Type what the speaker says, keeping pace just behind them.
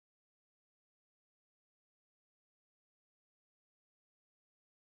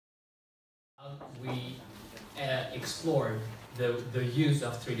We explored the use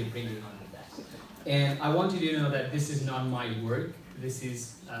of 3D printing on the desk. And I want you to know that this is not my work. This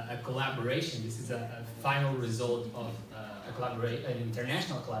is a collaboration. This is a final result of an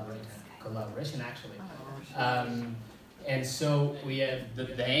international collaboration actually. And so we have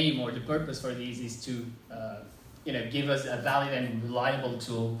the aim or the purpose for these is to give us a valid and reliable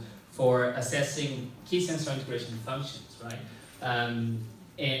tool for assessing key sensory integration functions, right?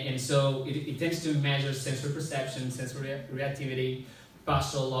 And so it tends to measure sensory perception, sensory reactivity,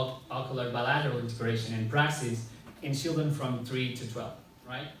 postural, ocular, bilateral integration, and praxis in children from 3 to 12,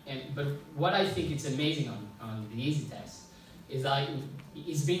 right? But what I think is amazing on the Easi test is that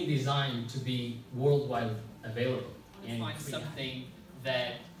it's being designed to be worldwide available. And find something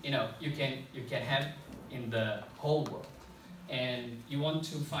that you can have in the whole world. And you want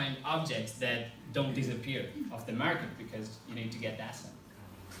to find objects that don't disappear off the market because you need to get that one.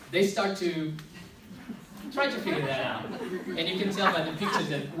 They start to try to figure that out. And you can tell by the pictures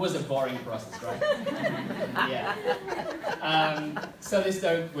that it was a boring process, right? Yeah. So they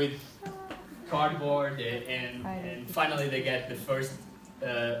start with cardboard and finally they get the first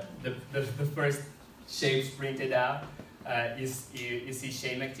shapes printed out. You see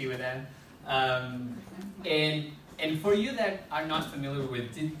shame active with them. And for you that are not familiar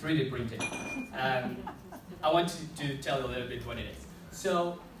with 3D printing, I want to tell you a little bit what it is.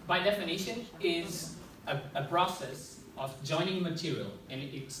 So, by definition, is a process of joining material, and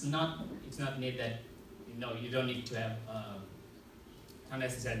it's not need that you don't need to have not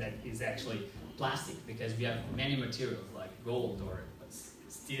necessarily that is actually plastic, because we have many materials like gold or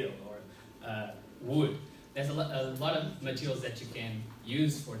steel or wood. There's a lot of materials that you can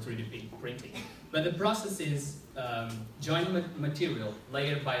use for 3D printing, but the process is join material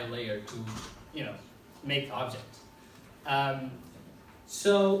layer by layer to make objects.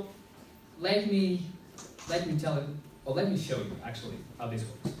 So let me tell you, or let me show you actually how this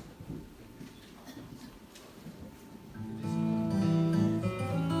works.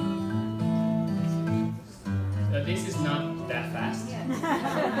 So this is not that fast.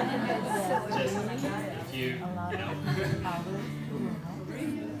 Just if you know.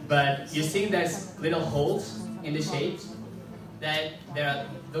 But you see there's little holes in the shapes.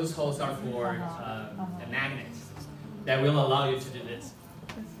 Those holes are for a magnet that will allow you to do this.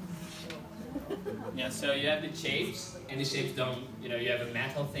 Yeah, so you have the shapes, and the shapes don't, you have a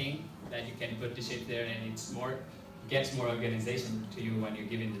metal thing that you can put the shape there, and gets more organization to you when you're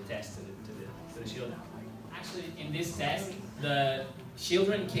giving the test to the children. Actually, in this test, the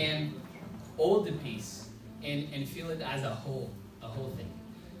children can hold the piece and feel it as a whole thing.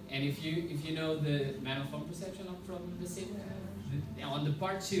 And if you know the manifold perception from the sim, on the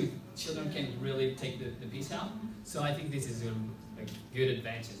part 2, children can really take the piece out. So I think this is a good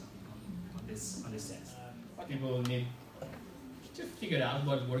advantage on this test. People will need to figure out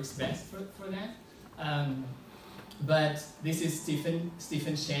what works best for that. But this is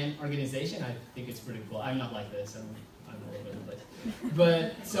Stephen Shen organization. I think it's pretty cool. I'm not like this. I'm all over the place.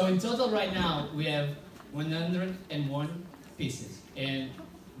 But so in total right now we have 101 pieces, and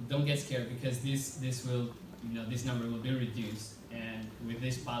don't get scared because this will this number will be reduced, and with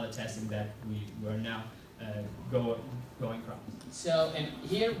this pilot testing that we're now going across. So, and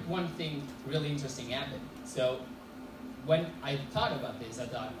here one thing really interesting happened. So when I thought about this, I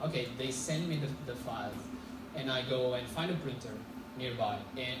thought, okay, they send me the files, and I go and find a printer nearby,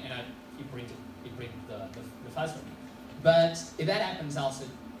 and he print the files for me. But that happens also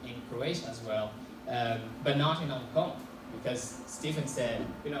in Croatia as well, but not in Hong Kong, because Stephen said,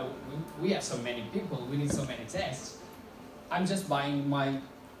 we have so many people, we need so many tests. I'm just buying my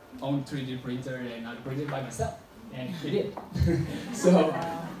own 3D printer and I print it by myself, and we did. So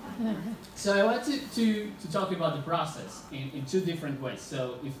I want to talk about the process in 2 different ways.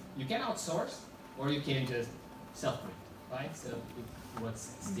 So if you can outsource, or you can just self-print, right? So what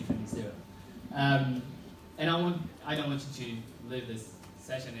Stephen is doing. And I don't want you to leave this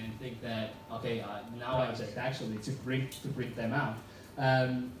session and think that, okay, now I just actually to print them out.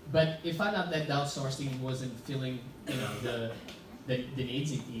 But it found out that the outsourcing wasn't filling the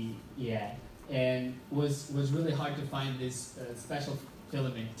needs he had, and was really hard to find this special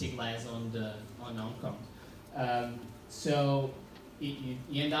filament thick glass on Hong Kong. So he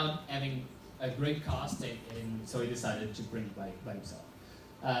ended up having a great cost, and so he decided to print by himself.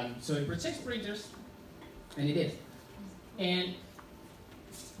 So he purchased printers, and he did. And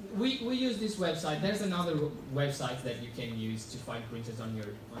we use this website. There's another website that you can use to find printers on your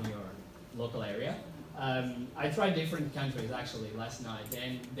local area. I tried different countries actually last night,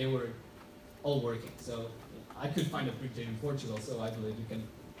 and they were all working. So I could find a printer in Portugal, so I believe you can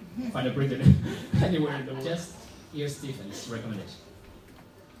find a printer anywhere in the world. Just ear stiffness recommendation.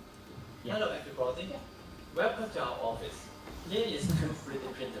 Yeah. Hello everybody. Yeah. Welcome to our office. Here is 2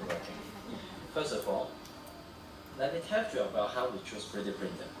 3D printer working. First of all, let me tell you about how we choose 3D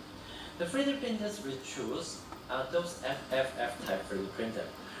printer. The 3D printers we choose are those FFF type 3D printer,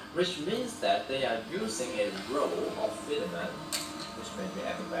 which means that they are using a row of filament, which may be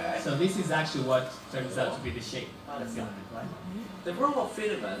at the back. So this is actually what turns out to be the shape of the filament, right? The row of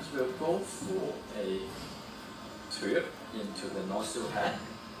filaments will go through a tube into the nozzle head.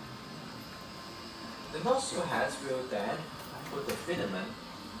 The nozzle heads will then put the filament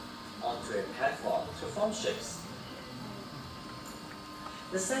onto a platform to form shapes.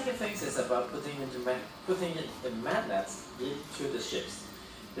 The second thing is about putting in the magnets into the shapes,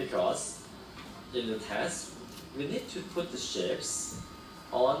 because in the test we need to put the shapes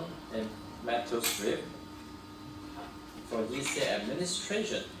on a metal strip for easier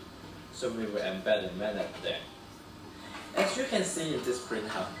administration. So we will embed a magnet there. As you can see in this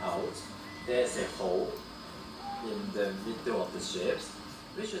printout out, there is a hole in the middle of the shapes,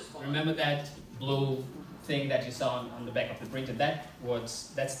 which is for... Remember that blue thing that you saw on the back of the printer?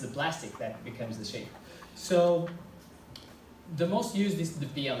 That's the plastic that becomes the shape. So the most used is the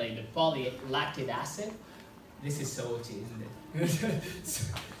PLA, the polylactic acid. This is so OT, isn't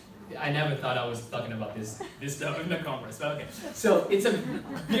it? I never thought I was talking about this stuff in the conference, but okay. So it's a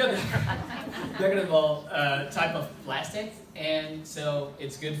biodegradable type of plastic, and so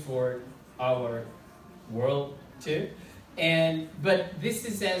it's good for our world too. But this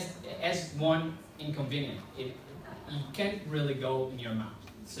is as one inconvenient. You can't really go in your mouth.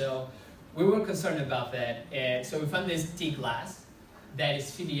 So we were concerned about that. So we found this tea glass that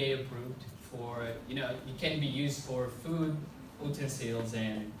is FDA approved for, it can be used for food utensils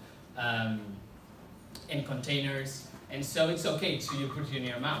and containers, and so it's okay to you put it in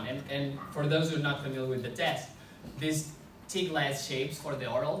your mouth. And for those who are not familiar with the test, this tea glass shapes for the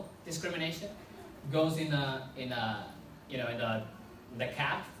oral discrimination goes in the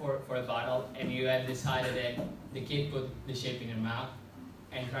cap for a bottle, and you have decided that the kid put the shape in your mouth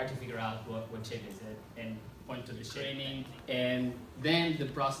and try to figure out what shape is it and point to the training. And then the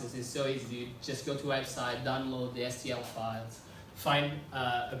process is so easy. You just go to the website, download the STL files, find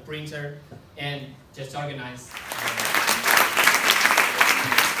a printer, and just organize.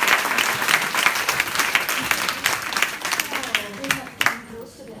 We have come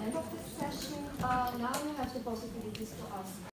close to the end of this session. Now you have the possibilities to ask